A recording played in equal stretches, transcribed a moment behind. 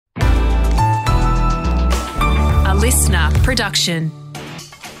listener production.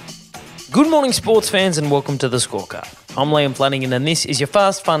 Good morning, sports fans, and welcome to The Scorecard. I'm Liam Flanagan, and this is your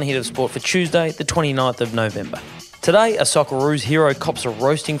fast, fun hit of sport for Tuesday, the 29th of November. Today, a Socceroos hero cops a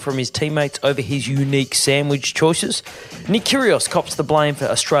roasting from his teammates over his unique sandwich choices. Nick Kyrgios cops the blame for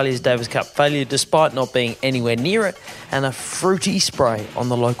Australia's Davis Cup failure despite not being anywhere near it, and a fruity spray on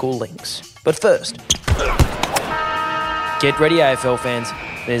the local links. But first, get ready, AFL fans.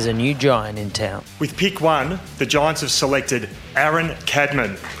 There's a new giant in town. With pick one, the Giants have selected Aaron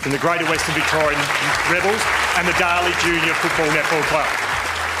Cadman from the Greater Western Victorian Rebels and the Darley Junior Football Netball Club.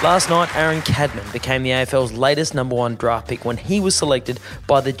 Last night, Aaron Cadman became the AFL's latest number one draft pick when he was selected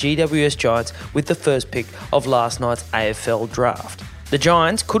by the GWS Giants with the first pick of last night's AFL draft. The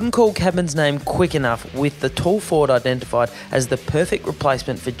Giants couldn't call Cadman's name quick enough, with the tall forward identified as the perfect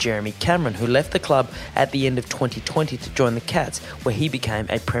replacement for Jeremy Cameron, who left the club at the end of 2020 to join the Cats, where he became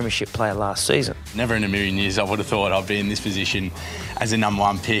a premiership player last season. Never in a million years I would have thought I'd be in this position as a number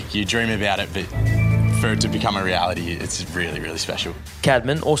one pick. You dream about it, but for it to become a reality, it's really, really special.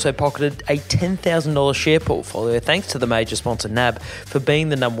 Cadman also pocketed a $10,000 share portfolio thanks to the major sponsor NAB for being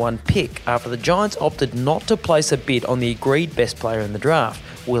the number one pick after the Giants opted not to place a bid on the agreed best player in the draft,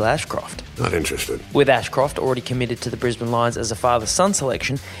 Will Ashcroft. Not interested. With Ashcroft already committed to the Brisbane Lions as a father-son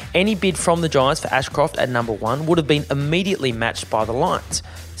selection, any bid from the Giants for Ashcroft at number one would have been immediately matched by the Lions.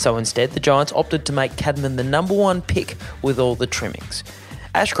 So instead, the Giants opted to make Cadman the number one pick with all the trimmings.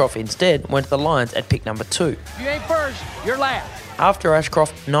 Ashcroft instead went to the Lions at pick number two. You ain't first, you're last. After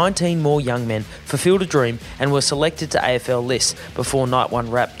Ashcroft, 19 more young men fulfilled a dream and were selected to AFL lists before night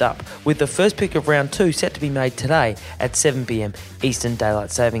one wrapped up, with the first pick of round two set to be made today at 7 p.m. Eastern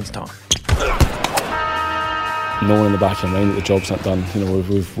Daylight Savings Time. Knowing in the back of your mind that the job's not done,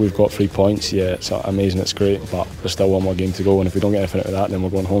 we've got 3 points. Yeah, it's amazing, it's great, but there's still one more game to go, and if we don't get anything out of that, then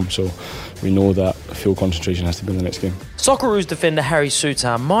we're going home. So we know that full concentration has to be in the next game. Socceroos defender Harry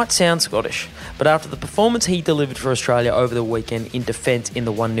Souttar might sound Scottish, but after the performance he delivered for Australia over the weekend in defence in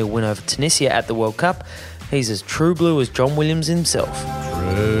the 1-0 win over Tunisia at the World Cup, he's as true blue as John Williams himself.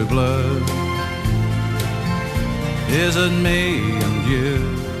 True blue, is it me and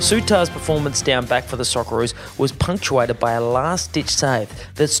you? Souttar's performance down back for the Socceroos was punctuated by a last-ditch save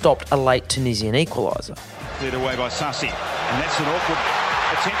that stopped a late Tunisian equaliser. Cleared away by Sassi, and that's an awkward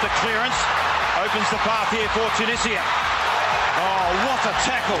attempt at clearance. Opens the path here for Tunisia. Oh, what a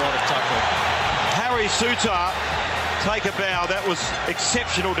tackle! What a tackle. Harry Souttar, take a bow. That was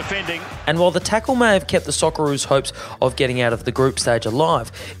exceptional defending. And while the tackle may have kept the Socceroos' hopes of getting out of the group stage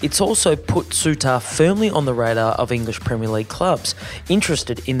alive, it's also put Souttar firmly on the radar of English Premier League clubs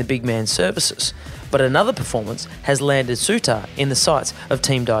interested in the big man's services. But another performance has landed Souttar in the sights of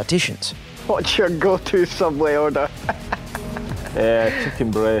team dietitians. What's your go-to Subway order?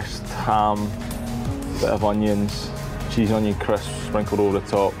 Chicken breast, ham, bit of onions, cheese and onion crisps sprinkled over the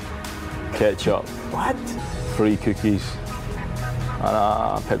top, ketchup. What? 3 cookies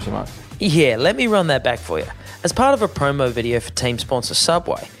and Pepsi Max. Yeah, let me run that back for you. As part of a promo video for team sponsor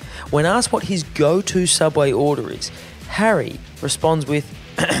Subway, when asked what his go-to Subway order is, Harry responds with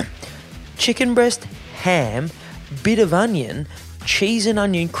chicken breast, ham, bit of onion, cheese and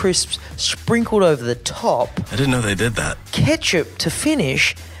onion crisps sprinkled over the top. I didn't know they did that. Ketchup to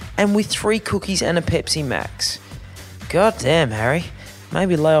finish, and with 3 cookies and a Pepsi Max. God damn, Harry.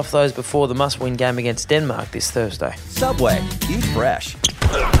 Maybe lay off those before the must-win game against Denmark this Thursday. Subway, eat fresh.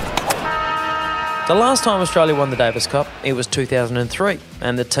 The last time Australia won the Davis Cup, it was 2003,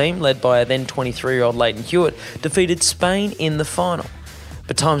 and the team, led by a then 23-year-old Leighton Hewitt, defeated Spain in the final.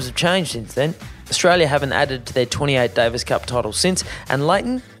 But times have changed since then. Australia haven't added to their 28 Davis Cup titles since, and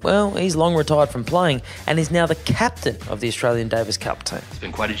Leighton, well, he's long retired from playing and is now the captain of the Australian Davis Cup team. It's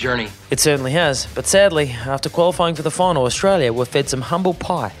been quite a journey. It certainly has, but sadly, after qualifying for the final, Australia were fed some humble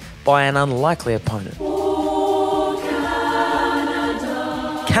pie by an unlikely opponent.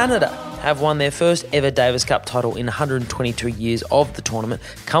 Canada have won their first ever Davis Cup title in 122 years of the tournament,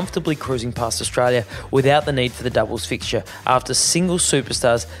 comfortably cruising past Australia without the need for the doubles fixture after single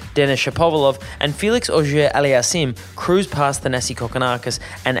superstars Denis Shapovalov and Felix Auger-Aliassime cruised past Thanasi Kokkinakis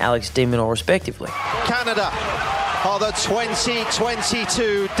and Alex de Minaur respectively. Canada are the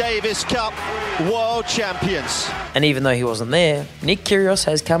 2022 Davis Cup World Champions. And even though he wasn't there, Nick Kyrgios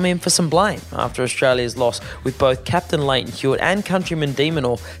has come in for some blame after Australia's loss, with both captain Leighton Hewitt and countryman de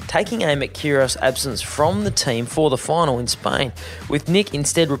Minaur taking aim at Kyrgios' absence from the team for the final in Spain, with Nick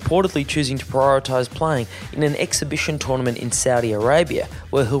instead reportedly choosing to prioritise playing in an exhibition tournament in Saudi Arabia,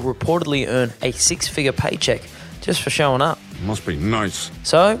 where he'll reportedly earn a 6-figure paycheck just for showing up. Must be nice.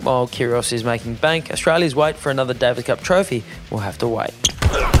 So, while Kyrgios is making bank, Australia's wait for another Davis Cup trophy will have to wait.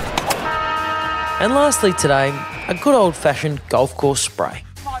 And lastly today, a good old-fashioned golf course spray.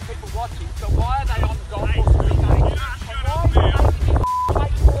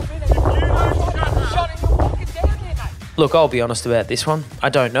 Look, I'll be honest about this one. I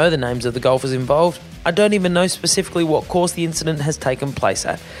don't know the names of the golfers involved. I don't even know specifically what course the incident has taken place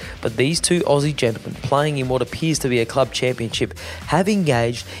at. But these two Aussie gentlemen playing in what appears to be a club championship have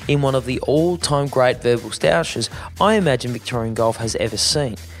engaged in one of the all-time great verbal stoushes I imagine Victorian golf has ever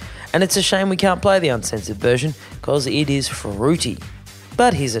seen. And it's a shame we can't play the uncensored version because it is fruity.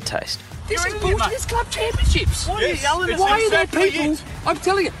 But here's a taste. This is bullshit. It's club championships. Why are you yelling at Why me? are there people? I'm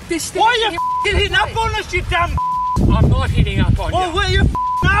telling you, this. Why are you hitting up on us, you dumb? I'm not hitting up on you. Well, where you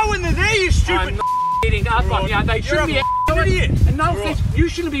know when they're there, you stupid. I'm not hitting up on you. They shouldn't be. Idiot. And no offense, you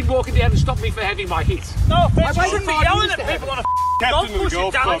shouldn't be walking down and stop me for having my hits. No offense, I you shouldn't be waited 5 yelling years at to people have on a Captain of the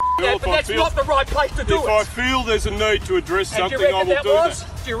golf club. but that's not the right place to do If it. I feel there's a need to address something, do you I reckon will that do was?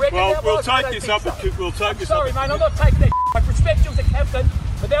 that. Do you reckon Well, that we'll was? I take don't this think up. so. We'll take this Sorry, up. mate, I'm not taking that. I respect you as a captain,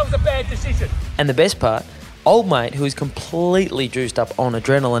 but that was a bad decision. And the best part, old mate, who is completely juiced up on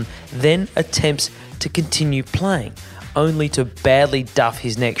adrenaline, then attempts to continue playing, only to badly duff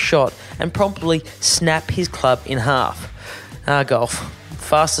his next shot and promptly snap his club in half. Golf.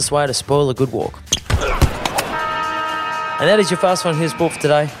 Fastest way to spoil a good walk. And that is your Fast Fun Here Sport for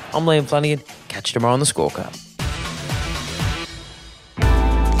today. I'm Liam Flanagan. Catch you tomorrow on the Scorecard.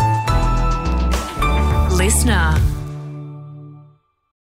 Listener.